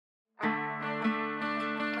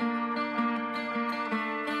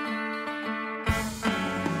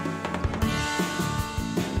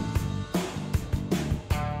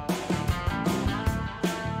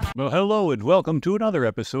Well, hello and welcome to another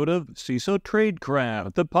episode of CISO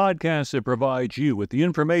Tradecraft, the podcast that provides you with the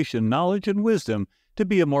information, knowledge, and wisdom to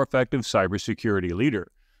be a more effective cybersecurity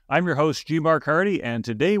leader. I'm your host, G. Mark Hardy, and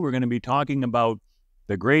today we're going to be talking about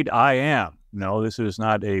the great IAM. No, this is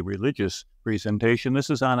not a religious presentation.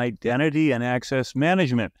 This is on identity and access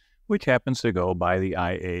management, which happens to go by the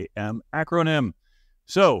IAM acronym.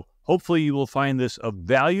 So, hopefully you will find this of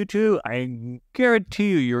value to you. I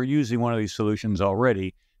guarantee you're using one of these solutions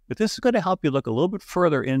already. But this is going to help you look a little bit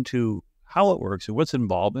further into how it works and what's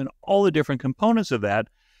involved and all the different components of that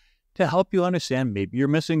to help you understand maybe you're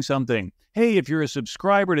missing something. Hey, if you're a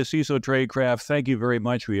subscriber to CISO Tradecraft, thank you very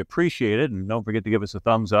much. We appreciate it. And don't forget to give us a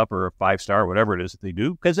thumbs up or a 5-star, whatever it is that they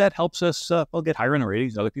do, because that helps us get higher in the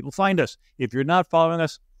ratings and other people find us. If you're not following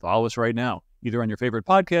us, follow us right now, either on your favorite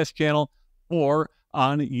podcast channel or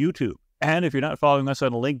on YouTube. And if you're not following us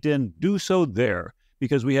on LinkedIn, do so there.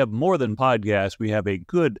 Because we have more than podcasts, we have a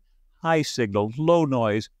good, high signal, low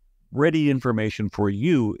noise, ready information for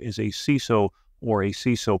you as a CISO or a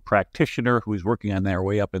CISO practitioner who is working on their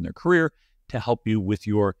way up in their career to help you with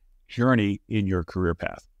your journey in your career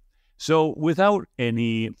path. So without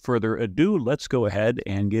any further ado, let's go ahead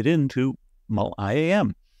and get into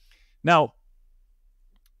IAM. Now,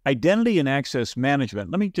 identity and access management,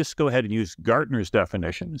 let me just go ahead and use Gartner's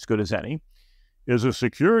definition, as good as any, is a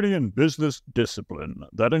security and business discipline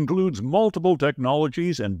that includes multiple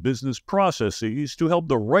technologies and business processes to help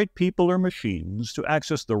the right people or machines to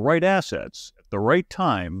access the right assets at the right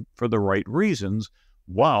time for the right reasons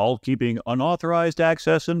while keeping unauthorized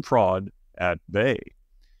access and fraud at bay.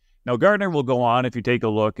 Now, Gartner will go on, if you take a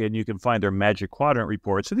look, and you can find their Magic Quadrant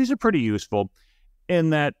reports. So these are pretty useful in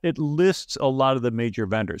that it lists a lot of the major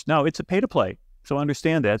vendors. Now, it's a pay-to-play. So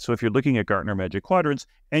understand that. So if you're looking at Gartner Magic Quadrants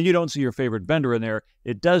and you don't see your favorite vendor in there,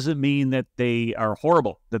 it doesn't mean that they are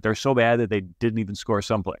horrible, that they're so bad that they didn't even score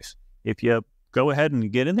someplace. If you go ahead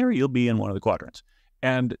and get in there, you'll be in one of the quadrants.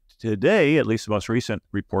 And today, at least the most recent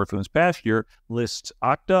report from this past year, lists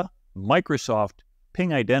Okta, Microsoft,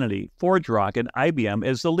 Ping Identity, ForgeRock, and IBM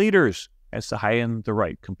as the leaders. That's the high end, the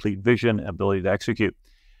right, complete vision, ability to execute.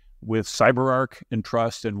 With CyberArk and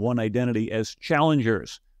Trust and One Identity as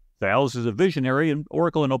challengers. Thales is a visionary, and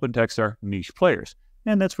Oracle and OpenText are niche players.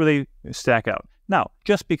 And that's where they stack out. Now,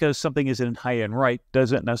 just because something isn't high-end right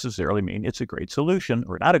doesn't necessarily mean it's a great solution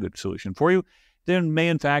or not a good solution for you. There may,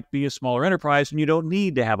 in fact, be a smaller enterprise, and you don't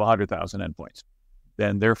need to have 100,000 endpoints.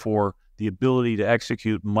 Then, therefore, the ability to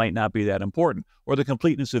execute might not be that important. Or the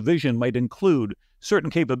completeness of vision might include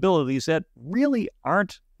certain capabilities that really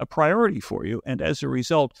aren't a priority for you. And as a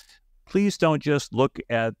result, please don't just look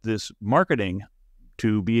at this marketing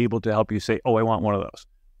to be able to help you say, oh, I want one of those.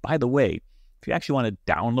 By the way, if you actually want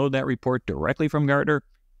to download that report directly from Gartner,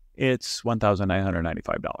 it's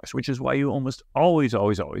 $1,995, which is why you almost always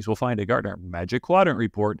will find a Gartner Magic Quadrant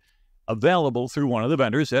report available through one of the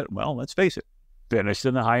vendors that, well, let's face it, finished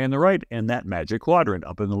in the high and the right in that Magic Quadrant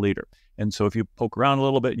up in the leader. And so if you poke around a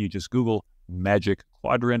little bit and you just Google Magic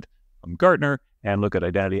Quadrant from Gartner and look at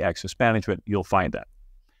identity access management, you'll find that.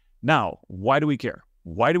 Now, why do we care?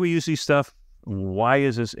 Why do we use these stuff? Why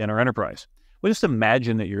is this in our enterprise? Well, just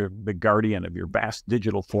imagine that you're the guardian of your vast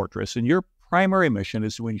digital fortress, and your primary mission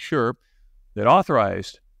is to ensure that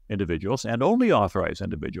authorized individuals and only authorized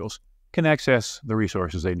individuals can access the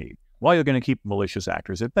resources they need, while you're going to keep malicious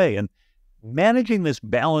actors at bay. And managing this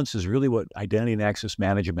balance is really what identity and access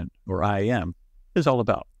management, or IAM, is all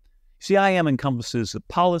about. See, IAM encompasses the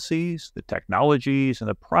policies, the technologies, and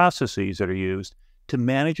the processes that are used to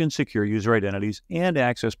manage and secure user identities and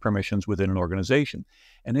access permissions within an organization.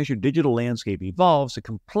 And as your digital landscape evolves, the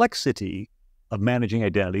complexity of managing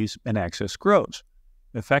identities and access grows.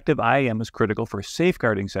 Effective IAM is critical for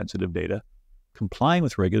safeguarding sensitive data, complying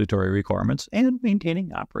with regulatory requirements, and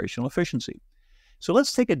maintaining operational efficiency. So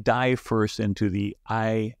let's take a dive first into the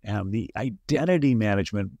IAM, the identity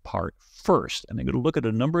management part first. And I'm going to look at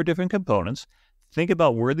a number of different components. Think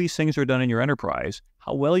about where these things are done in your enterprise,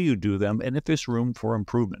 how well you do them, and if there's room for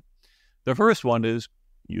improvement. The first one is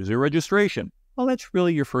user registration. Well, that's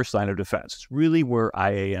really your first line of defense. It's really where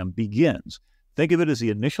IAM begins. Think of it as the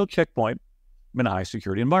initial checkpoint in a high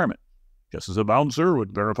security environment. Just as a bouncer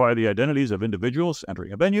would verify the identities of individuals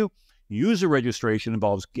entering a venue, user registration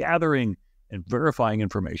involves gathering and verifying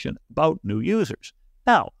information about new users.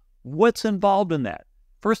 Now, what's involved in that?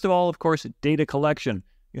 First of all, of course, data collection.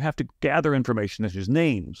 You have to gather information such as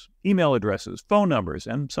names, email addresses, phone numbers,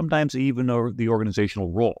 and sometimes even the organizational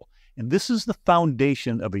role. And this is the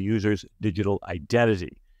foundation of a user's digital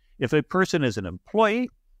identity. If a person is an employee,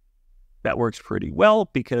 that works pretty well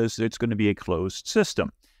because it's going to be a closed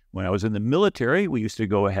system. When I was in the military, we used to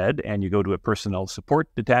go ahead and you go to a personnel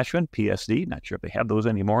support detachment, PSD, not sure if they have those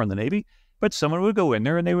anymore in the Navy, but someone would go in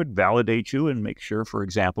there and they would validate you and make sure, for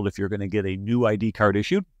example, if you're going to get a new ID card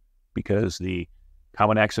issued, because the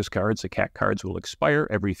common access cards, the CAC cards, will expire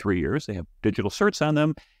every 3 years. They have digital certs on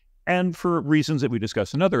them. And for reasons that we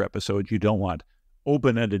discussed in other episodes, you don't want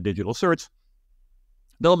open-ended digital certs.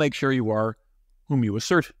 They'll make sure you are whom you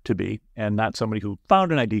assert to be and not somebody who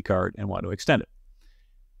found an ID card and want to extend it.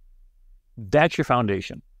 That's your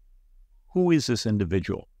foundation. Who is this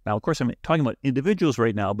individual? Now, of course, I'm talking about individuals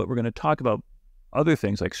right now, but we're going to talk about other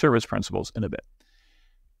things like service principals in a bit.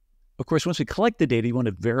 Of course, once we collect the data, you want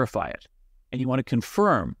to verify it. And you want to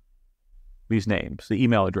confirm these names, the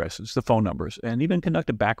email addresses, the phone numbers, and even conduct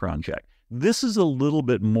a background check. This is a little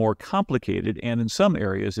bit more complicated, and in some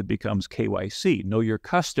areas it becomes KYC, know your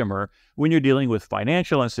customer, when you're dealing with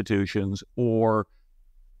financial institutions or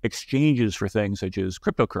exchanges for things such as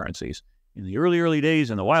cryptocurrencies. In the early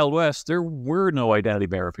days in the Wild West, there were no identity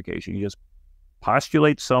verification. You just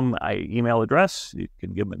postulate some email address. You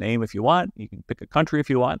can give them a name if you want. You can pick a country if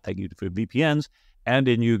you want. Thank you for VPNs, and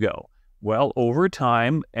in you go. Well, over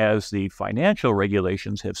time, as the financial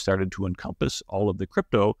regulations have started to encompass all of the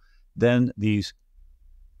crypto, then these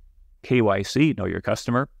KYC, know your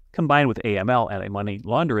customer, combined with AML, anti-money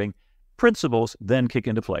laundering, principles then kick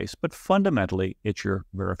into place. But fundamentally, it's your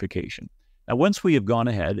verification. Now, once we have gone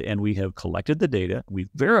ahead and we have collected the data, we've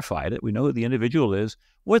verified it, we know who the individual is,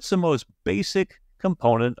 what's the most basic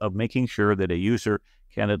component of making sure that a user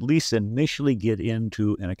can at least initially get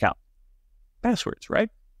into an account? Passwords, right?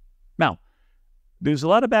 Now, there's a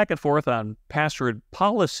lot of back and forth on password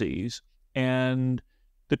policies, and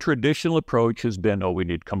the traditional approach has been, we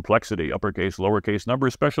need complexity, uppercase, lowercase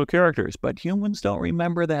numbers, special characters, but humans don't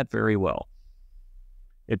remember that very well.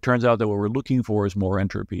 It turns out that what we're looking for is more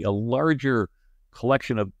entropy, a larger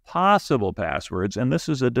collection of possible passwords, and this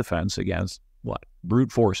is a defense against what?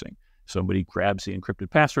 Brute forcing. Somebody grabs the encrypted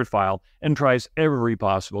password file and tries every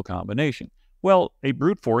possible combination. Well, a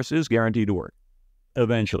brute force is guaranteed to work,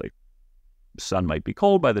 eventually. The sun might be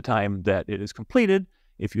cold by the time that it is completed,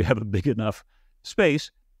 if you have a big enough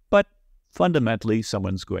space, but fundamentally,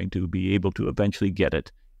 someone's going to be able to eventually get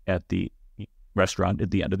it at the restaurant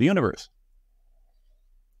at the end of the universe.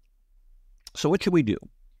 So what should we do?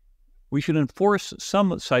 We should enforce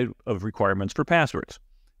some set of requirements for passwords.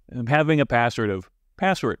 Having a password of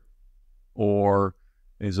password, or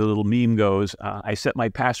as a little meme goes, I set my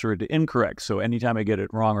password to incorrect, so anytime I get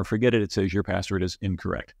it wrong or forget it, it says your password is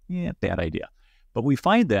incorrect. Yeah, bad idea. But we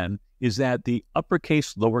find then is that the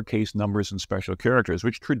uppercase, lowercase numbers, and special characters,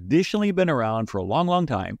 which traditionally have been around for a long, long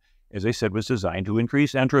time, as I said, was designed to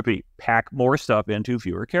increase entropy, pack more stuff into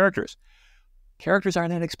fewer characters. Characters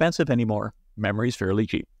aren't that expensive anymore. Memory's fairly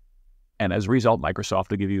cheap. And as a result, Microsoft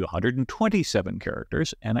will give you 127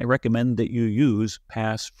 characters, and I recommend that you use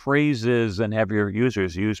passphrases and have your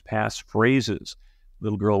users use passphrases.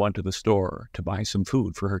 Little girl went to the store to buy some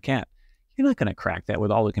food for her cat. You're not going to crack that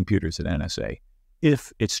with all the computers at NSA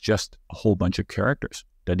if it's just a whole bunch of characters.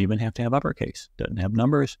 Doesn't even have to have uppercase, doesn't have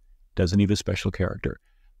numbers, doesn't need a special character.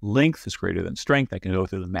 Length is greater than strength. I can go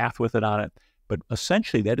through the math with it on it. But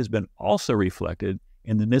essentially, that has been also reflected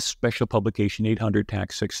in the NIST Special Publication 800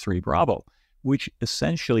 TAC 63 Bravo, which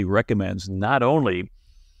essentially recommends not only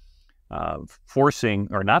forcing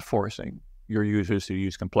or not forcing your users to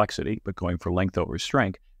use complexity, but going for length over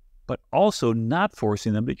strength, but also not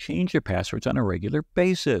forcing them to change their passwords on a regular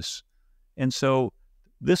basis. And so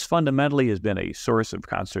this fundamentally has been a source of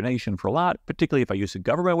consternation for a lot, particularly if I use a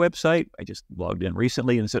government website. I just logged in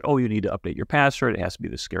recently and said, you need to update your password. It has to be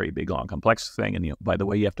this scary, big, long, complex thing. And by the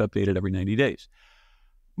way, you have to update it every 90 days.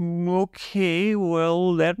 Okay,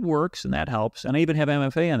 well, that works and that helps. And I even have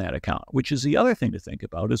MFA on that account, which is the other thing to think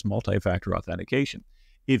about is multi-factor authentication.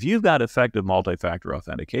 If you've got effective multi-factor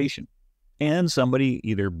authentication and somebody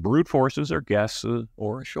either brute forces or guesses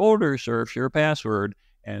or shoulder surfs your password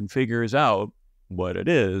and figures out what it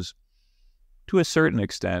is, to a certain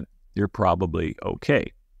extent, you're probably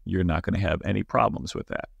okay. You're not going to have any problems with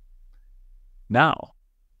that. Now,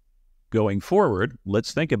 going forward,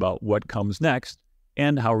 let's think about what comes next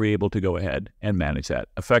and how we're able to go ahead and manage that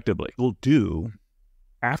effectively. We'll do,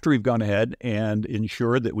 after we've gone ahead and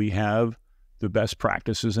ensured that we have the best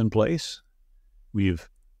practices in place, we've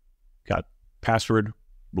got password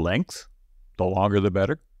length, the longer the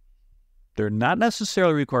better. They're not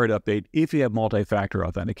necessarily required to update if you have multi-factor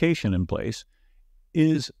authentication in place,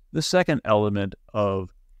 is the second element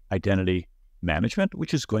of identity management,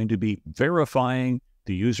 which is going to be verifying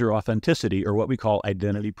the user authenticity, or what we call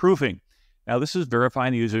identity proofing. Now, this is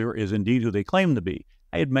verifying the user is indeed who they claim to be.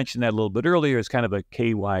 I had mentioned that a little bit earlier as kind of a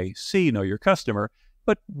KYC, know your customer,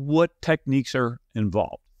 but what techniques are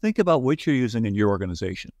involved? Think about what you're using in your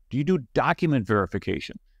organization. Do you do document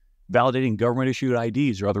verification, validating government-issued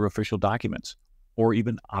IDs or other official documents, or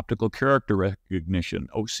even optical character recognition,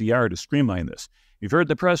 OCR, to streamline this? You've heard in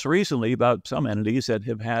the press recently about some entities that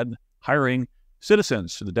have had hiring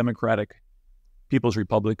citizens to the Democratic People's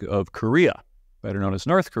Republic of Korea, better known as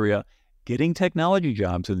North Korea, getting technology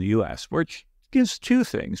jobs in the U.S., which gives two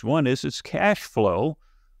things. One is it's cash flow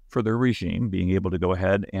for their regime, being able to go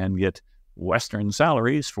ahead and get Western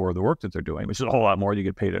salaries for the work that they're doing, which is a whole lot more than you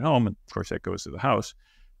get paid at home. And of course, that goes to the house,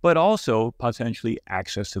 but also potentially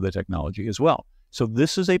access to the technology as well. So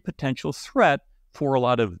this is a potential threat for a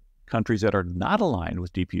lot of countries that are not aligned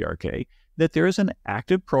with DPRK, that there is an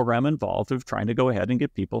active program involved of trying to go ahead and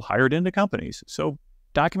get people hired into companies. So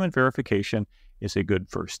document verification is a good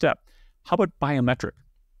first step. How about biometric?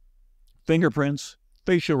 Fingerprints,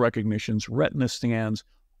 facial recognitions, retina scans,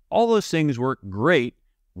 all those things work great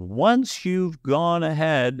once you've gone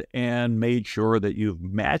ahead and made sure that you've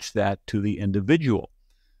matched that to the individual.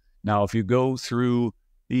 Now, if you go through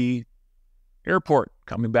the airport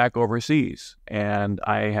coming back overseas and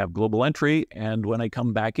I have global entry, and when I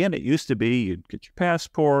come back in, it used to be you'd get your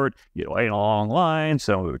passport, you'd wait in a long line,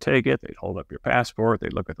 someone would take it, they'd hold up your passport,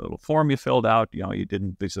 they'd look at the little form you filled out, you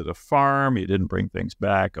didn't visit a farm, you didn't bring things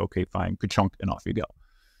back, okay, fine, ka-chunk, and off you go.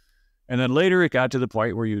 And then later it got to the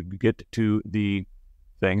point where you get to the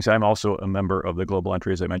things. I'm also a member of the global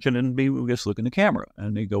entry, as I mentioned, and we just look in the camera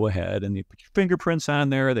and they go ahead and they put your fingerprints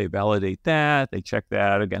on there, they validate that, they check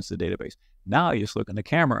that against the database. Now you just look in the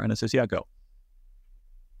camera and it says, yeah, go.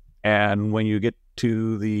 And when you get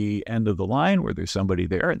to the end of the line where there's somebody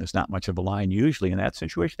there, and there's not much of a line usually in that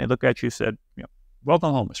situation, they look at you and said,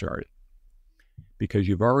 welcome home, Mr. Hardy. Because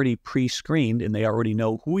you've already pre-screened and they already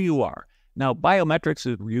know who you are. Now, biometrics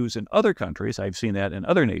is used in other countries. I've seen that in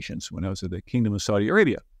other nations. When I was at the Kingdom of Saudi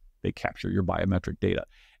Arabia, they capture your biometric data.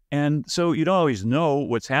 And so you don't always know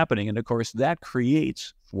what's happening. And of course, that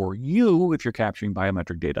creates for you, if you're capturing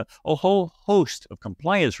biometric data, a whole host of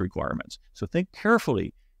compliance requirements. So think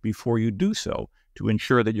carefully before you do so to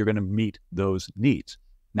ensure that you're going to meet those needs.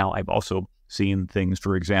 Now, I've also seen things,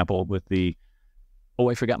 for example, with the, oh,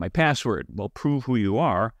 I forgot my password. Well, prove who you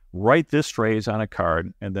are, write this phrase on a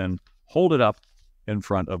card, and then hold it up in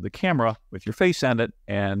front of the camera with your face on it,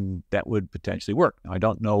 and that would potentially work. Now, I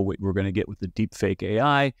don't know what we're going to get with the deepfake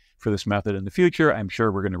AI for this method in the future. I'm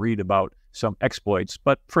sure we're going to read about some exploits,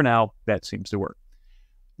 but for now, that seems to work.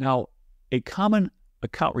 Now, a common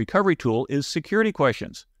account recovery tool is security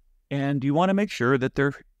questions, and you want to make sure that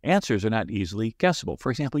their answers are not easily guessable.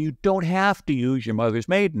 For example, you don't have to use your mother's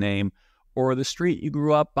maiden name or the street you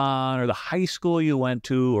grew up on, or the high school you went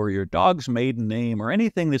to, or your dog's maiden name, or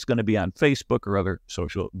anything that's going to be on Facebook or other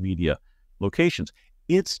social media locations.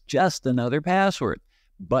 It's just another password.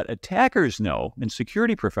 But attackers know, and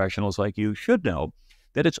security professionals like you should know,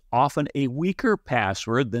 that it's often a weaker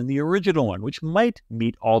password than the original one, which might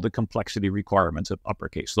meet all the complexity requirements of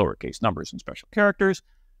uppercase, lowercase numbers, and special characters.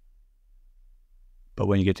 But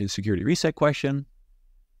when you get to the security reset question,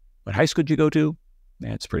 what high school did you go to?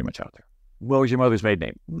 That's pretty much out there. What was your mother's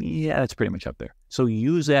maiden name? Yeah, that's pretty much up there. So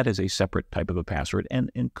use that as a separate type of a password and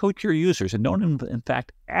coach your users, and don't, in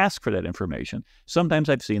fact, ask for that information. Sometimes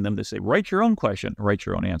I've seen them to say, write your own question, write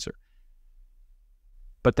your own answer.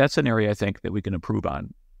 But that's an area I think that we can improve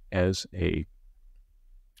on as a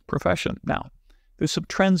profession. Now, there's some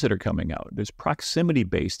trends that are coming out. There's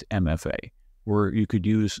proximity-based MFA, where you could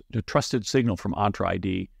use the trusted signal from Entra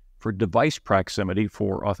ID for device proximity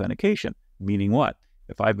for authentication. Meaning what?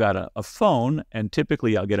 If I've got a phone, and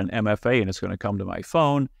typically I'll get an MFA and it's going to come to my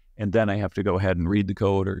phone, and then I have to go ahead and read the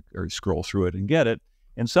code or scroll through it and get it.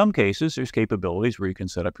 In some cases, there's capabilities where you can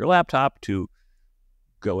set up your laptop to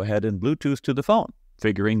go ahead and Bluetooth to the phone,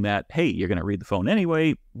 figuring that, hey, you're going to read the phone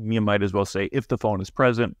anyway. You might as well say, if the phone is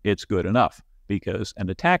present, it's good enough, because an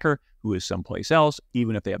attacker who is someplace else,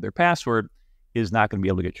 even if they have their password, is not going to be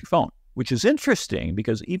able to get your phone. Which is interesting,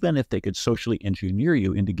 because even if they could socially engineer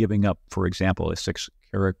you into giving up, for example, a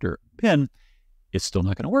 6-character PIN, it's still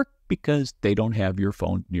not going to work because they don't have your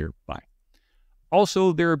phone nearby.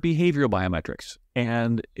 Also, there are behavioral biometrics,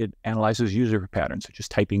 and it analyzes user patterns such as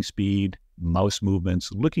typing speed, mouse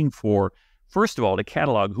movements, looking for, first of all, to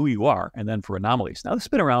catalog who you are, and then for anomalies. Now, this has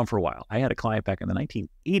been around for a while. I had a client back in the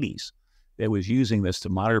 1980s that was using this to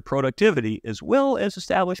monitor productivity as well as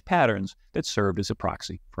establish patterns that served as a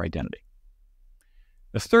proxy for identity.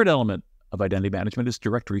 The third element of identity management is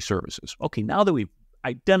directory services. Okay, now that we've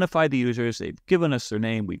identified the users, they've given us their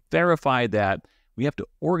name, we've verified that, We have to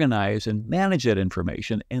organize and manage that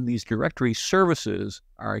information, and these directory services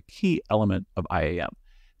are a key element of IAM.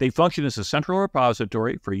 They function as a central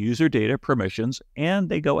repository for user data permissions, and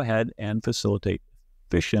they go ahead and facilitate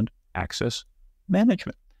efficient access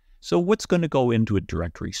management. So what's going to go into a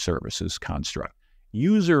directory services construct?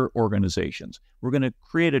 User organizations. We're going to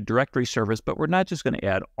create a directory service, but we're not just going to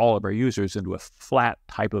add all of our users into a flat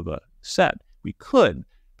type of a set. We could,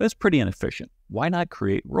 but it's pretty inefficient. Why not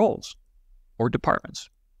create roles or departments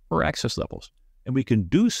or access levels? And we can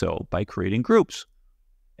do so by creating groups.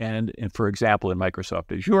 And for example, in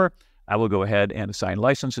Microsoft Azure, I will go ahead and assign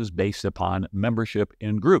licenses based upon membership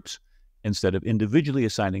in groups. Instead of individually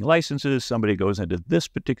assigning licenses, somebody goes into this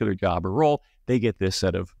particular job or role, they get this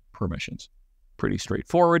set of permissions. Pretty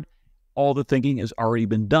straightforward. All the thinking has already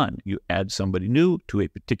been done. You add somebody new to a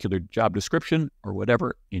particular job description or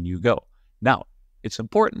whatever, and you go. Now, it's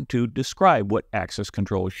important to describe what access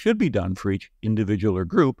control should be done for each individual or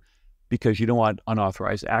group, because you don't want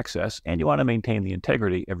unauthorized access and you want to maintain the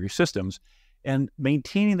integrity of your systems. And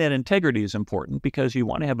maintaining that integrity is important because you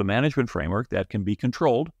want to have a management framework that can be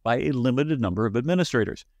controlled by a limited number of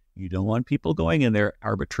administrators. You don't want people going in there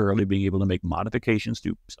arbitrarily being able to make modifications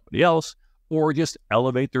to somebody else or just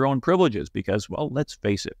elevate their own privileges because, well, let's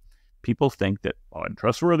face it, people think that, oh, I'm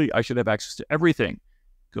trustworthy, I should have access to everything.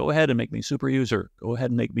 Go ahead and make me super user. Go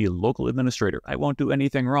ahead and make me a local administrator. I won't do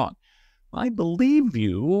anything wrong. I believe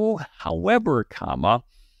you, however,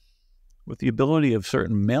 with the ability of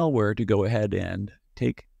certain malware to go ahead and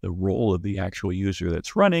take the role of the actual user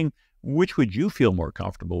that's running, which would you feel more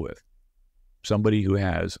comfortable with? Somebody who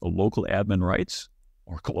has a local admin rights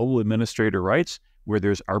or global administrator rights where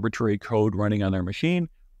there's arbitrary code running on their machine,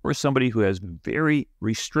 or somebody who has very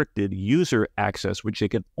restricted user access, which they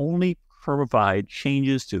can only provide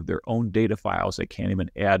changes to their own data files. They can't even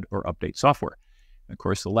add or update software. Of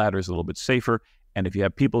course, the latter is a little bit safer. And if you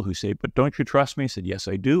have people who say, but don't you trust me? I said, yes,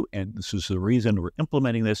 I do. And this is the reason we're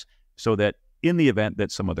implementing this so that in the event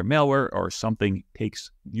that some other malware or something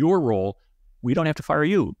takes your role, we don't have to fire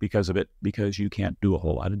you because of it, because you can't do a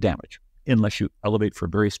whole lot of damage unless you elevate for a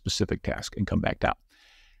very specific task and come back down.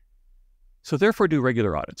 So therefore, do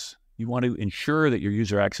regular audits. You want to ensure that your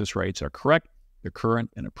user access rights are correct, they're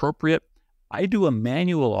current and appropriate. I do a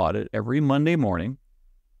manual audit every Monday morning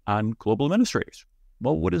on global administrators.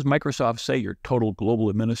 Well, what does Microsoft say your total global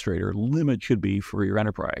administrator limit should be for your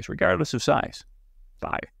enterprise, regardless of size?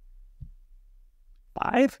 5.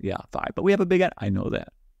 5? Yeah, 5. But we have a big, I know that.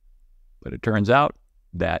 But it turns out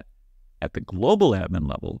that at the global admin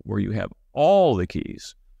level, where you have all the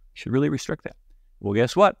keys, you should really restrict that. Well,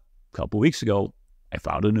 guess what? A couple weeks ago, I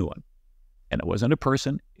found a new one. And it wasn't a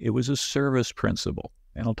person, it was a service principal.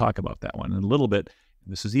 And I'll talk about that one in a little bit.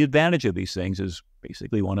 This is the advantage of these things is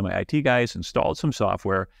basically one of my IT guys installed some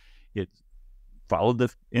software. It followed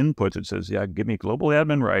the inputs. It says, yeah, give me global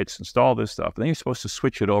admin rights, install this stuff. And then you're supposed to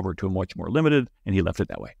switch it over to a much more limited, and he left it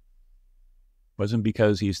that way. It wasn't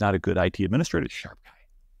because he's not a good IT administrator, sharp guy,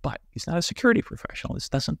 but he's not a security professional. This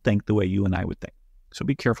doesn't think the way you and I would think. So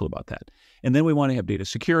be careful about that. And then we want to have data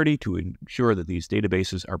security to ensure that these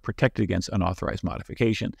databases are protected against unauthorized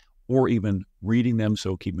modification or even reading them,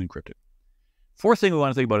 so keep them encrypted. Fourth thing we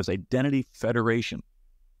want to think about is identity federation.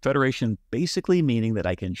 Federation basically meaning that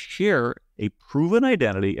I can share a proven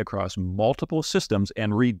identity across multiple systems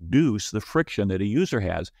and reduce the friction that a user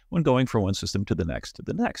has when going from one system to the next to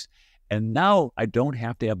the next. And now I don't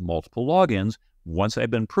have to have multiple logins. Once I've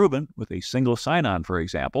been proven with a single sign-on, for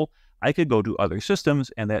example, I could go to other systems,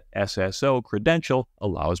 and that SSO credential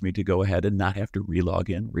allows me to go ahead and not have to relog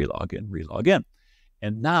in.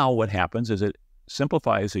 And now what happens is it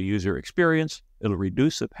simplifies the user experience, it'll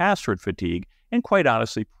reduce the password fatigue, and quite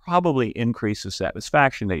honestly, probably increase the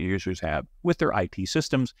satisfaction that users have with their IT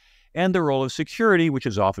systems. And the role of security, which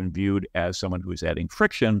is often viewed as someone who is adding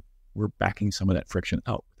friction, we're backing some of that friction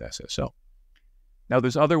out with SSO. Now,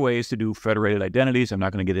 there's other ways to do federated identities. I'm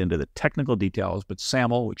not going to get into the technical details, but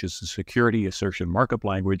SAML, which is the Security Assertion Markup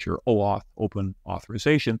Language, or OAuth, Open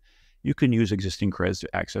Authorization, you can use existing creds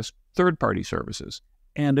to access third-party services.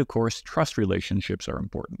 And of course, trust relationships are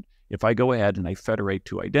important. If I go ahead and I federate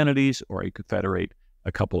two identities, or I could federate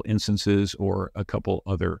a couple instances or a couple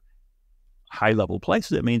other high-level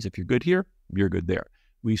places, it means if you're good here, you're good there.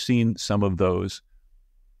 We've seen some of those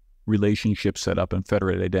relationships set up in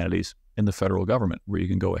federated identities in the federal government, where you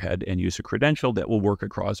can go ahead and use a credential that will work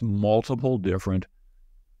across multiple different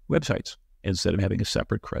websites instead of having a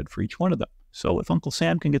separate cred for each one of them. So if Uncle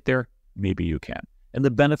Sam can get there, maybe you can. And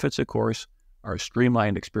the benefits, of course, are a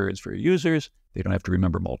streamlined experience for your users. They don't have to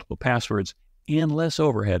remember multiple passwords, and less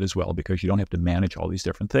overhead as well, because you don't have to manage all these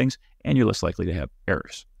different things, and you're less likely to have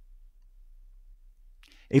errors.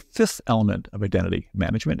 A fifth element of identity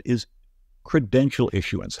management is credential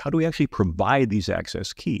issuance. How do we actually provide these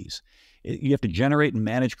access keys? You have to generate and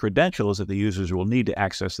manage credentials that the users will need to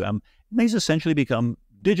access them. And these essentially become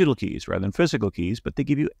digital keys rather than physical keys, but they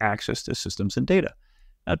give you access to systems and data.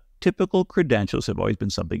 Now, typical credentials have always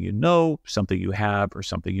been something you know, something you have, or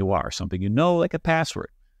something you are. Something you know, like a password.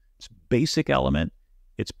 It's a basic element.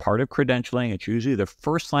 It's part of credentialing. It's usually the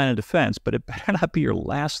first line of defense, but it better not be your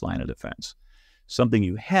last line of defense. Something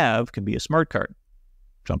you have can be a smart card,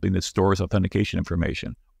 something that stores authentication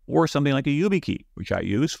information, or something like a YubiKey, which I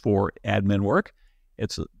use for admin work.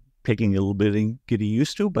 It's taking a little bit of getting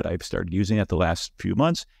used to, but I've started using it the last few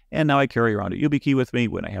months, and now I carry around a YubiKey with me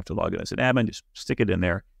when I have to log in as an admin. Just stick it in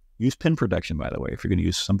there. Use pin protection, by the way, if you're going to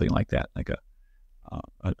use something like that, like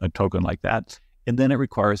a token like that. And then it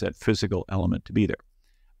requires that physical element to be there.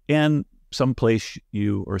 And someplace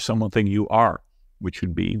you or something you are, which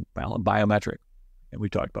would be biometric. And we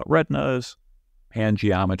talked about retinas, hand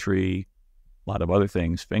geometry, a lot of other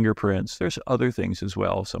things, fingerprints. There's other things as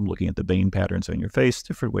well. So I'm looking at the vein patterns on your face.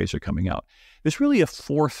 Different ways are coming out. There's really a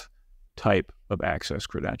fourth type of access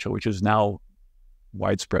credential, which is now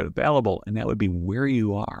widespread available, and that would be where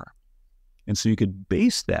you are. And so you could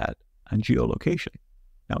base that on geolocation.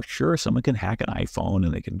 Now, sure, someone can hack an iPhone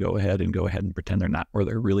and they can go ahead and pretend they're not where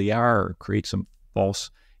they really are or create some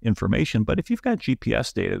false information. But if you've got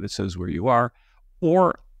GPS data that says where you are,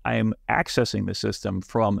 or I'm accessing the system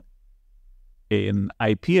from an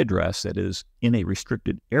IP address that is in a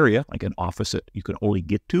restricted area, like an office that you can only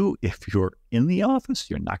get to if you're in the office,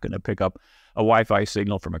 you're not going to pick up a Wi-Fi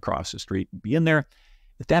signal from across the street and be in there.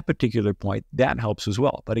 At that particular point, that helps as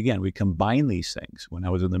well. But again, we combine these things. When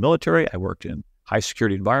I was in the military, I worked in high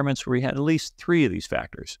security environments where we had at least three of these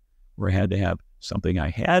factors, where I had to have something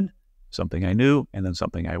I had, something I knew, and then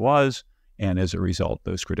something I was. And as a result,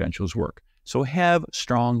 those credentials work. So have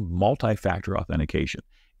strong multi-factor authentication.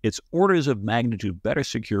 It's orders of magnitude better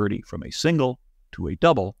security from a single to a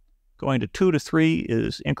double. Going to 2 to 3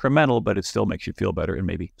 is incremental, but it still makes you feel better and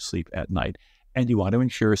maybe sleep at night. And you want to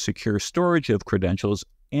ensure secure storage of credentials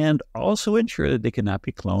and also ensure that they cannot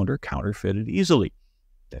be cloned or counterfeited easily.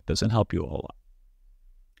 That doesn't help you a whole lot.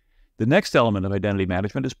 The next element of identity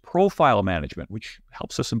management is profile management, which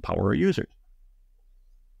helps us empower our users.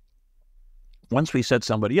 Once we set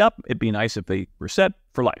somebody up, it'd be nice if they were set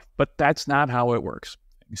for life, but that's not how it works.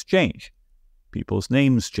 Things change. People's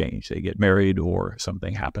names change. They get married or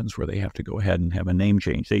something happens where they have to go ahead and have a name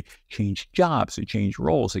change. They change jobs. They change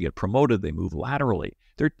roles. They get promoted. They move laterally.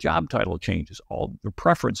 Their job title changes. All their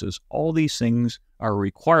preferences. All these things are a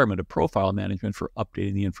requirement of profile management for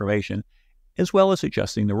updating the information as well as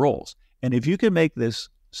adjusting the roles. And if you can make this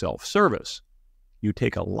self-service, you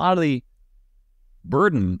take a lot of the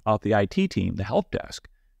burden off the IT team, the help desk,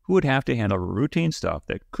 who would have to handle routine stuff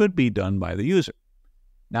that could be done by the user.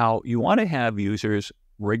 Now, you want to have users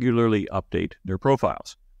regularly update their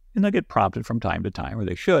profiles, and they'll get prompted from time to time, or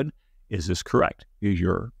they should. Is this correct? Is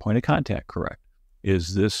your point of contact correct?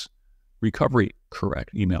 Is this recovery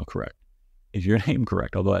correct? Email correct? Is your name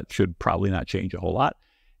correct? Although that should probably not change a whole lot.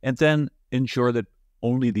 And then ensure that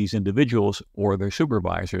only these individuals or their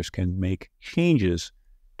supervisors can make changes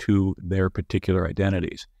to their particular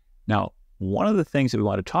identities. Now, one of the things that we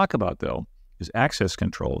want to talk about, though, is access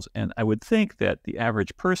controls. And I would think that the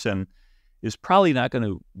average person is probably not going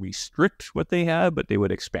to restrict what they have, but they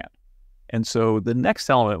would expand. And so the next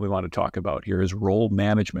element we want to talk about here is role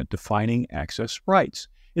management, defining access rights.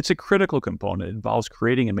 It's a critical component. It involves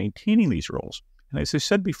creating and maintaining these roles. And as I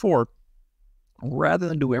said before, rather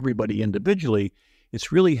than do everybody individually,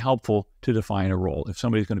 it's really helpful to define a role. If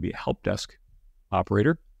somebody's going to be a help desk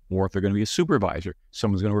operator, or if they're going to be a supervisor,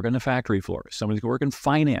 someone's going to work on the factory floor, someone's going to work in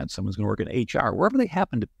finance, someone's going to work in HR, wherever they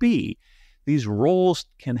happen to be, these roles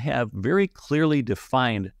can have very clearly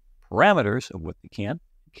defined parameters of what they can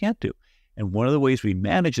and can't do. And one of the ways we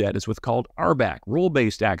manage that is what's called RBAC,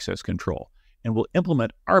 role-based access control. And we'll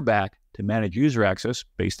implement RBAC to manage user access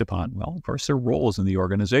based upon, well, of course, their roles in the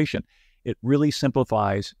organization. It really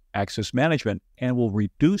simplifies access management and will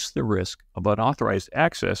reduce the risk of unauthorized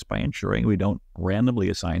access by ensuring we don't randomly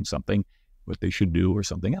assign something what they should do or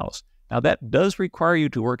something else. Now, that does require you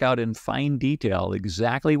to work out in fine detail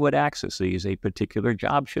exactly what accesses a particular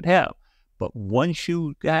job should have. But once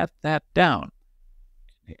you got that down,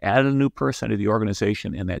 add a new person to the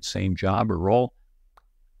organization in that same job or role,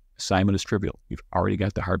 assignment is trivial. You've already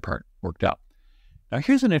got the hard part worked out. Now,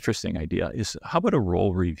 here's an interesting idea is how about a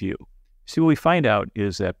role review? See, what we find out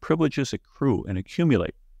is that privileges accrue and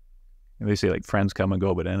accumulate. And they say like friends come and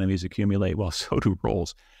go, but enemies accumulate. Well, so do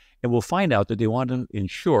roles. And we'll find out that they want to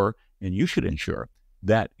ensure, and you should ensure,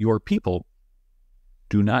 that your people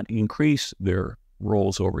do not increase their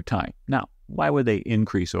roles over time. Now, why would they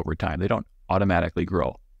increase over time? They don't automatically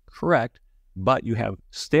grow. Correct. But you have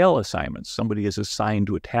stale assignments. Somebody is assigned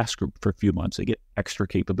to a task group for a few months. They get extra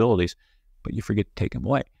capabilities, but you forget to take them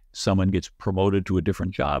away. Someone gets promoted to a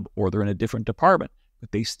different job, or they're in a different department,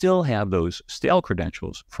 but they still have those stale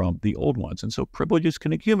credentials from the old ones. And so privileges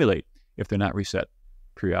can accumulate if they're not reset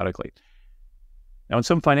periodically. Now, in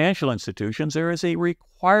some financial institutions, there is a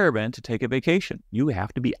requirement to take a vacation. You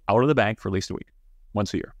have to be out of the bank for at least a week,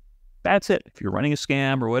 once a year. That's it. If you're running a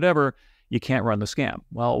scam or whatever, you can't run the scam.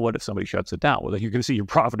 Well, what if somebody shuts it down? Well, you're going to see your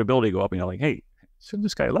profitability go up, and you're like, hey, so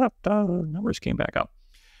this guy left, numbers came back up.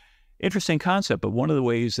 Interesting concept, but one of the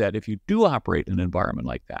ways that if you do operate in an environment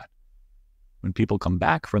like that, when people come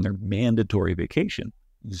back from their mandatory vacation,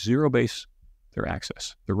 zero base their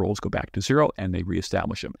access. Their roles go back to zero, and they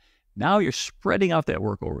reestablish them. Now you're spreading out that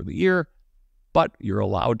work over the year, but you're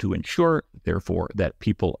allowed to ensure, therefore, that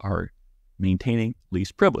people are maintaining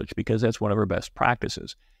least privilege, because that's one of our best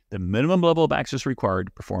practices. The minimum level of access required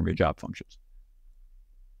to perform your job functions.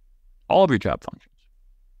 All of your job functions,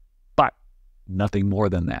 but nothing more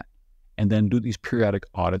than that. And then do these periodic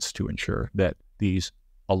audits to ensure that these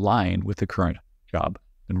align with the current job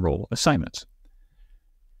and role assignments.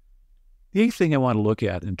 The eighth thing I want to look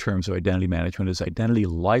at in terms of identity management is identity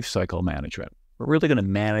lifecycle management. We're really going to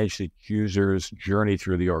manage the user's journey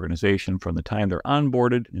through the organization from the time they're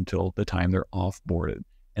onboarded until the time they're offboarded.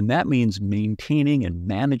 And that means maintaining and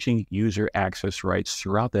managing user access rights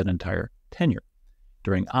throughout that entire tenure.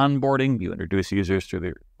 During onboarding, you introduce users to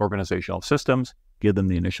their organizational systems, give them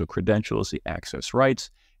the initial credentials, the access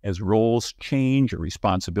rights. As roles change or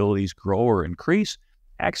responsibilities grow or increase,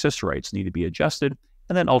 access rights need to be adjusted.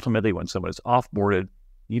 And then ultimately, when someone is offboarded,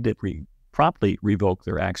 you need to promptly revoke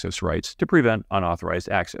their access rights to prevent unauthorized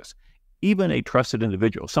access. Even a trusted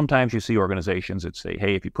individual. Sometimes you see organizations that say,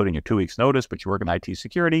 hey, if you put in your 2 weeks notice, but you work in IT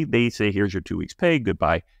security, they say, here's your 2 weeks pay,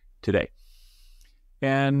 goodbye today.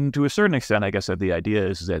 And to a certain extent, I guess that the idea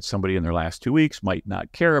is that somebody in their last 2 weeks might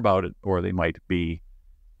not care about it, or they might be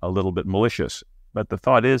a little bit malicious. But the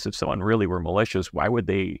thought is, if someone really were malicious, why would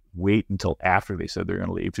they wait until after they said they're going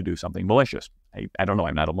to leave to do something malicious? I don't know.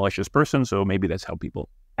 I'm not a malicious person, so maybe that's how people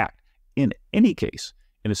act. In any case,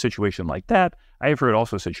 in a situation like that, I have heard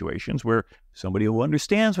also situations where somebody who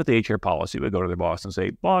understands what the HR policy would go to their boss and say,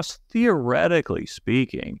 boss, theoretically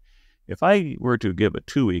speaking, if I were to give a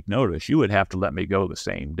 2-week notice, you would have to let me go the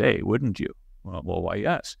same day, wouldn't you? Well, why,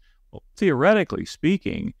 yes. Well, theoretically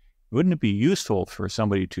speaking, wouldn't it be useful for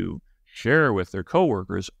somebody to share with their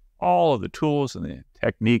coworkers all of the tools and the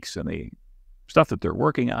techniques and the stuff that they're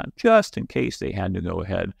working on, just in case they had to go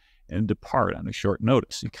ahead and depart on a short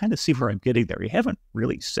notice? You kind of see where I'm getting there. You haven't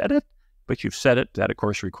really said it, but you've said it. That, of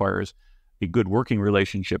course, requires a good working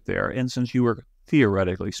relationship there. And since you were,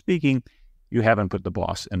 theoretically speaking, you haven't put the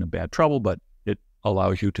boss in a bad trouble, but it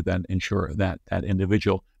allows you to then ensure that that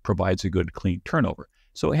individual provides a good, clean turnover.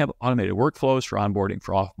 So we have automated workflows for onboarding,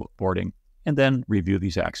 for offboarding, and then review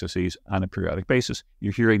these accesses on a periodic basis.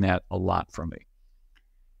 You're hearing that a lot from me.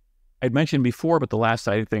 I'd mentioned before, but the last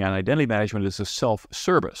thing on identity management is the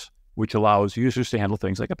self-service, which allows users to handle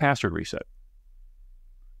things like a password reset.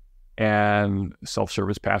 And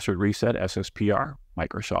self-service password reset, SSPR,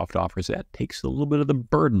 Microsoft offers that, takes a little bit of the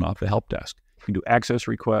burden off the help desk. You can do access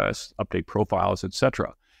requests, update profiles,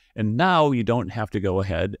 etc. And now you don't have to go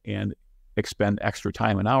ahead and expend extra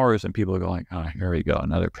time and hours, and people are going, oh, here we go,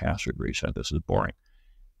 another password reset. This is boring.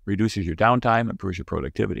 Reduces your downtime, improves your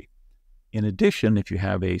productivity. In addition, if you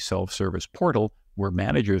have a self-service portal where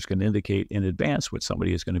managers can indicate in advance what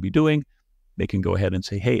somebody is going to be doing, they can go ahead and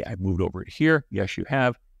say, hey, I've moved over to here. Yes, you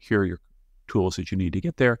have. Here are your tools that you need to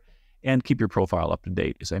get there, and keep your profile up to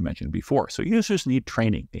date, as I mentioned before. So users need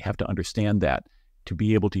training. They have to understand that to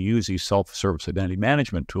be able to use these self-service identity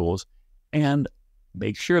management tools, and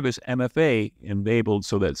make sure there's MFA enabled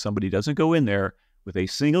so that somebody doesn't go in there with a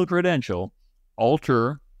single credential,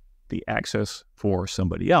 alter the access for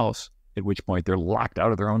somebody else, at which point they're locked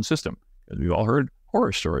out of their own system. Because we've all heard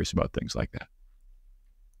horror stories about things like that.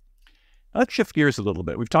 Now, let's shift gears a little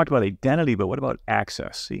bit. We've talked about identity, but what about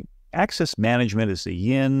access? See, access management is the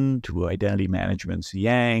yin to identity management's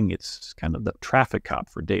yang. It's kind of the traffic cop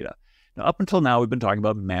for data. Now, up until now, we've been talking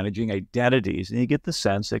about managing identities, and you get the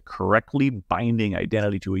sense that correctly binding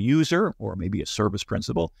identity to a user, or maybe a service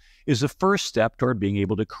principal, is the first step toward being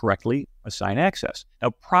able to correctly assign access. Now,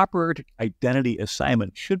 proper identity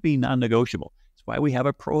assignment should be non-negotiable. That's why we have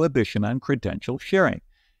a prohibition on credential sharing.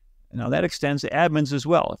 Now, that extends to admins as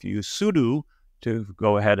well. If you use sudo to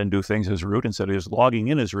go ahead and do things as root instead of just logging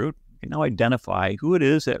in as root, you can now identify who it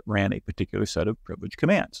is that ran a particular set of privileged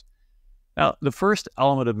commands. Now, the first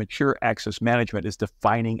element of mature access management is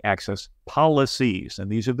defining access policies. And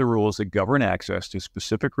these are the rules that govern access to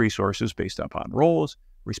specific resources based upon roles,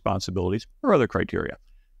 responsibilities, or other criteria.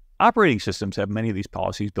 Operating systems have many of these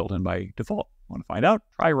policies built in by default. Want to find out?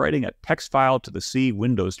 Try writing a text file to the C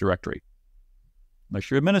Windows directory. Unless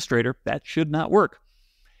you're an administrator, that should not work.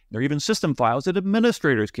 There are even system files that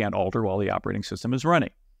administrators can't alter while the operating system is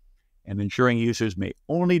running. And ensuring users may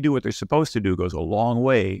only do what they're supposed to do goes a long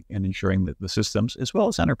way in ensuring that the systems, as well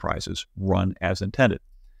as enterprises, run as intended.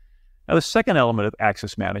 Now, the second element of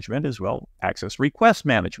access management is, access request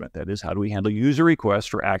management. That is, how do we handle user requests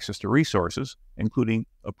for access to resources, including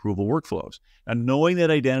approval workflows? Now, knowing that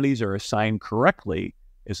identities are assigned correctly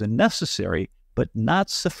is a necessary but not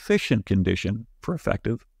sufficient condition for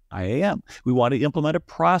effective IAM. We want to implement a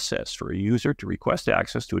process for a user to request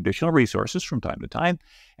access to additional resources from time to time,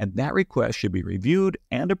 and that request should be reviewed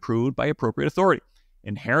and approved by appropriate authority.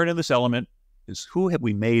 Inherent in this element is who have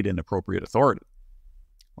we made an appropriate authority.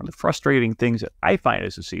 One of the frustrating things that I find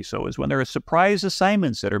as a CISO is when there are surprise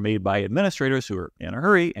assignments that are made by administrators who are in a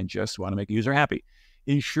hurry and just want to make a user happy.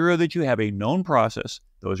 Ensure that you have a known process.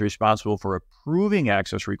 Those responsible for approving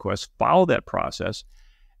access requests follow that process.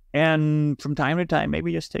 And from time to time,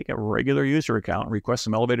 maybe just take a regular user account and request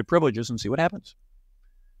some elevated privileges and see what happens.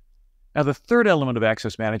 Now, the third element of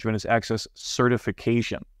access management is access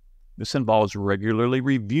certification. This involves regularly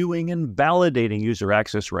reviewing and validating user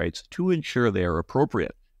access rights to ensure they are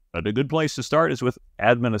appropriate. But a good place to start is with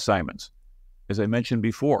admin assignments. As I mentioned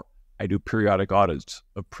before, I do periodic audits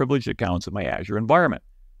of privileged accounts in my Azure environment.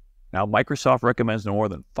 Now, Microsoft recommends no more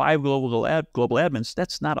than 5 global admins.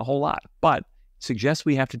 That's not a whole lot, but suggests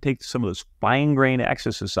we have to take some of those fine-grained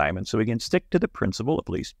access assignments so we can stick to the principle of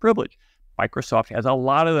least privilege. Microsoft has a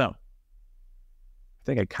lot of them. I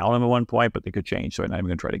think I count them at one point, but they could change, so I'm not even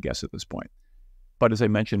going to try to guess at this point. But as I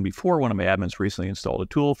mentioned before, one of my admins recently installed a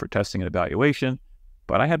tool for testing and evaluation,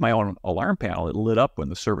 but I had my own alarm panel. It lit up when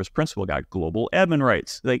the service principal got global admin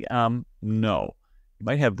rights. No. You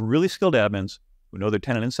might have really skilled admins who know their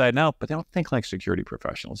tenant inside and out, but they don't think like security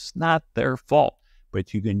professionals. It's not their fault.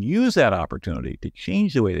 But you can use that opportunity to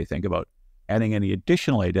change the way they think about adding any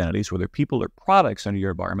additional identities, whether people or products, into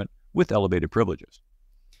your environment with elevated privileges.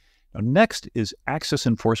 Now, next is access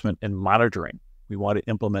enforcement and monitoring. We want to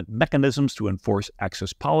implement mechanisms to enforce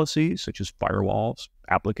access policies, such as firewalls,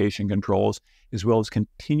 application controls, as well as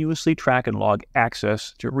continuously track and log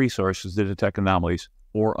access to resources to detect anomalies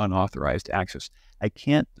or unauthorized access. I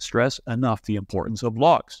can't stress enough the importance of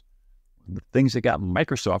logs. The things that got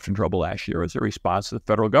Microsoft in trouble last year was a response to the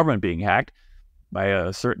federal government being hacked by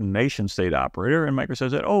a certain nation-state operator, and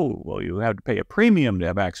Microsoft said, you have to pay a premium to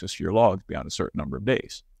have access to your logs beyond a certain number of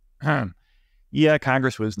days. Yeah,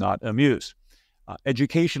 Congress was not amused.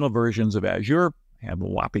 Educational versions of Azure have a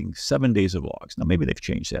whopping 7 days of logs. Now, maybe they've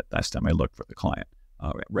changed that last time I looked for the client.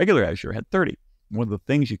 Regular Azure had 30. One of the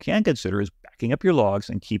things you can consider is backing up your logs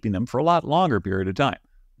and keeping them for a lot longer period of time.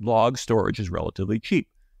 Log storage is relatively cheap.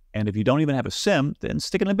 And if you don't even have a SIM, then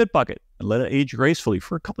stick it in a Bitbucket and let it age gracefully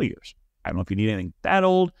for a couple of years. I don't know if you need anything that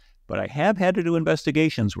old, but I have had to do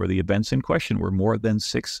investigations where the events in question were more than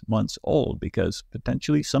 6 months old because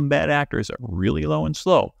potentially some bad actors are really low and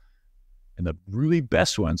slow. And the really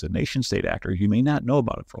best ones, the nation-state actors, you may not know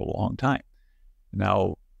about it for a long time.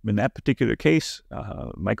 Now, in that particular case,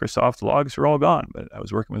 Microsoft logs are all gone, but I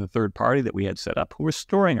was working with a third party that we had set up who was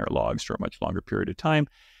storing our logs for a much longer period of time,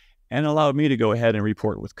 and allowed me to go ahead and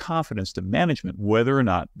report with confidence to management whether or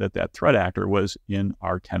not that threat actor was in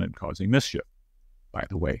our tenant causing mischief. By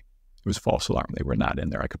the way, it was a false alarm. They were not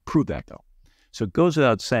in there. I could prove that, though. So it goes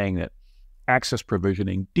without saying that access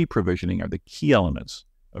provisioning, deprovisioning are the key elements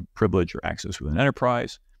of privilege or access with an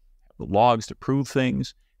enterprise. Have the logs to prove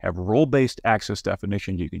things, have role-based access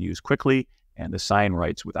definitions you can use quickly, and assign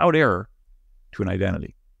rights without error to an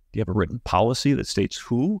identity. Do you have a written policy that states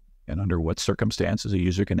who and under what circumstances a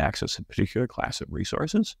user can access a particular class of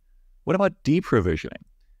resources? What about deprovisioning?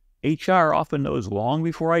 HR often knows long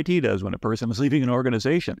before IT does when a person is leaving an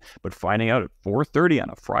organization, but finding out at 4:30 on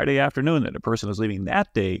a Friday afternoon that a person is leaving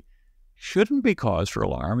that day shouldn't be cause for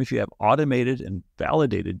alarm if you have automated and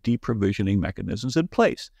validated deprovisioning mechanisms in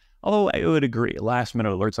place. Although I would agree,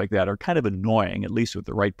 last-minute alerts like that are kind of annoying, at least with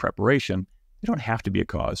the right preparation. They don't have to be a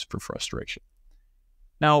cause for frustration.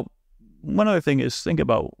 Now, one other thing is think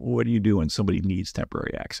about what do you do when somebody needs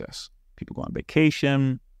temporary access. People go on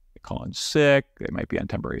vacation, they call in sick, they might be on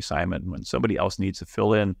temporary assignment, and when somebody else needs to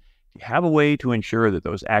fill in, you have a way to ensure that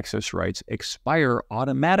those access rights expire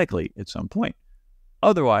automatically at some point.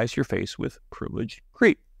 Otherwise, you're faced with privilege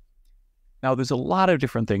creep. Now, there's a lot of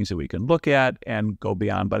different things that we can look at and go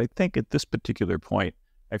beyond, but I think at this particular point,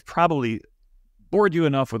 I've probably bored you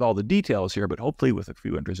enough with all the details here, but hopefully with a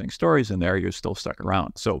few interesting stories in there, you're still stuck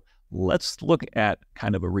around. So let's look at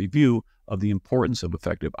kind of a review of the importance of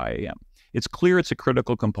effective IAM. It's clear it's a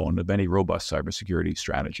critical component of any robust cybersecurity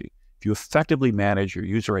strategy. If you effectively manage your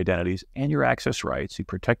user identities and your access rights, you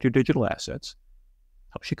protect your digital assets,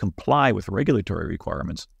 helps you comply with regulatory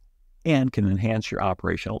requirements, and can enhance your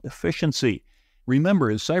operational efficiency. Remember,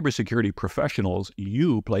 as cybersecurity professionals,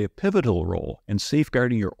 you play a pivotal role in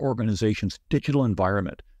safeguarding your organization's digital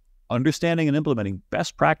environment. Understanding and implementing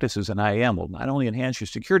best practices in IAM will not only enhance your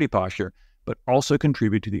security posture, but also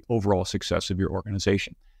contribute to the overall success of your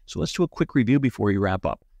organization. So let's do a quick review before we wrap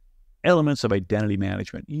up. Elements of identity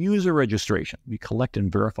management. User registration. We collect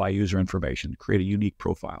and verify user information, create a unique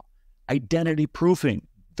profile. Identity proofing.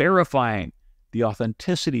 Verifying the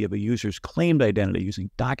authenticity of a user's claimed identity using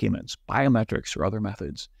documents, biometrics, or other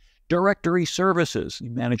methods. Directory services. You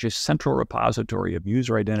manage a central repository of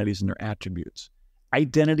user identities and their attributes.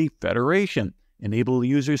 Identity federation. Enable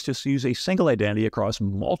users to use a single identity across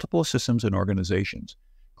multiple systems and organizations.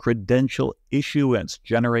 Credential issuance.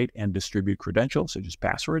 Generate and distribute credentials such as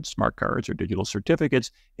passwords, smart cards, or digital certificates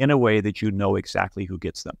in a way that you know exactly who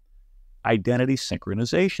gets them. Identity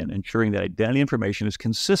synchronization, ensuring that identity information is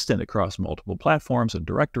consistent across multiple platforms and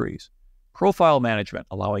directories. Profile management,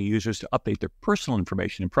 allowing users to update their personal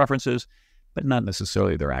information and preferences, but not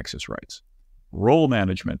necessarily their access rights. Role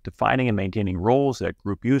management, defining and maintaining roles that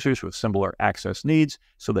group users with similar access needs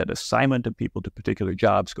so that assignment of people to particular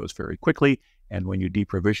jobs goes very quickly, and when you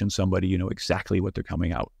deprovision somebody, you know exactly what they're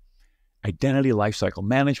coming out. Identity lifecycle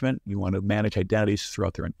management, you want to manage identities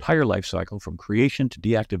throughout their entire lifecycle from creation to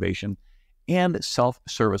deactivation. And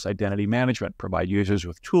self-service identity management, provide users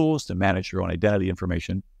with tools to manage their own identity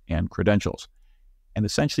information and credentials. And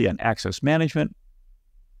essentially on access management,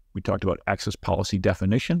 we talked about access policy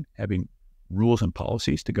definition, having rules and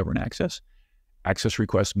policies to govern access. Access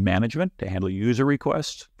request management, to handle user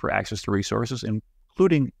requests for access to resources,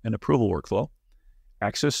 including an approval workflow.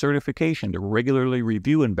 Access certification, to regularly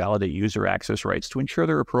review and validate user access rights to ensure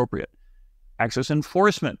they're appropriate. Access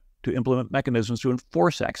enforcement, to implement mechanisms to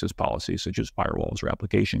enforce access policies such as firewalls or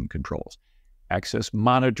application controls. Access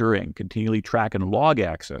monitoring, continually track and log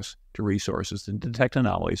access to resources to detect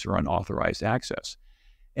anomalies or unauthorized access.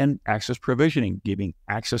 And access provisioning, giving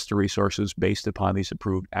access to resources based upon these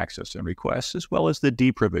approved access and requests, as well as the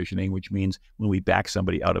deprovisioning, which means when we back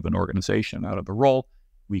somebody out of an organization, out of a role,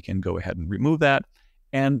 we can go ahead and remove that.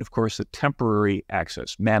 And of course, the temporary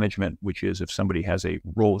access management, which is if somebody has a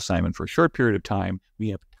role assignment for a short period of time, we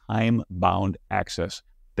have time-bound access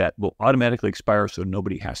that will automatically expire so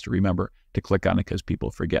nobody has to remember to click on it because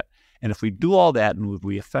people forget. And if we do all that and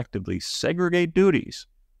we effectively segregate duties,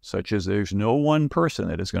 such as there's no one person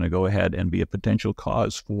that is going to go ahead and be a potential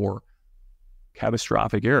cause for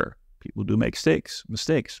catastrophic error. People do make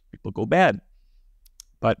mistakes. People go bad.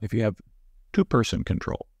 But if you have two-person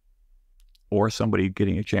control or somebody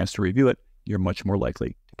getting a chance to review it, you're much more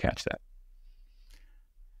likely to catch that.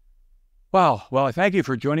 Wow. Well, I thank you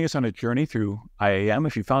for joining us on a journey through IAM.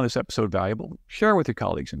 If you found this episode valuable, share it with your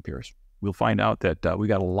colleagues and peers. We'll find out that we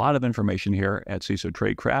got a lot of information here at CISO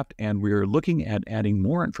Tradecraft, and we're looking at adding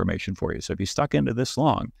more information for you. So if you stuck into this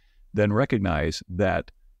long, then recognize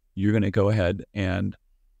that you're going to go ahead and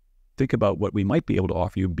think about what we might be able to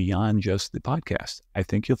offer you beyond just the podcast. I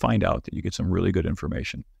think you'll find out that you get some really good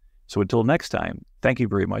information. So until next time, thank you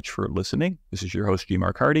very much for listening. This is your host, G.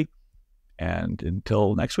 Mark Hardy. And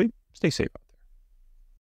until next week, stay safe.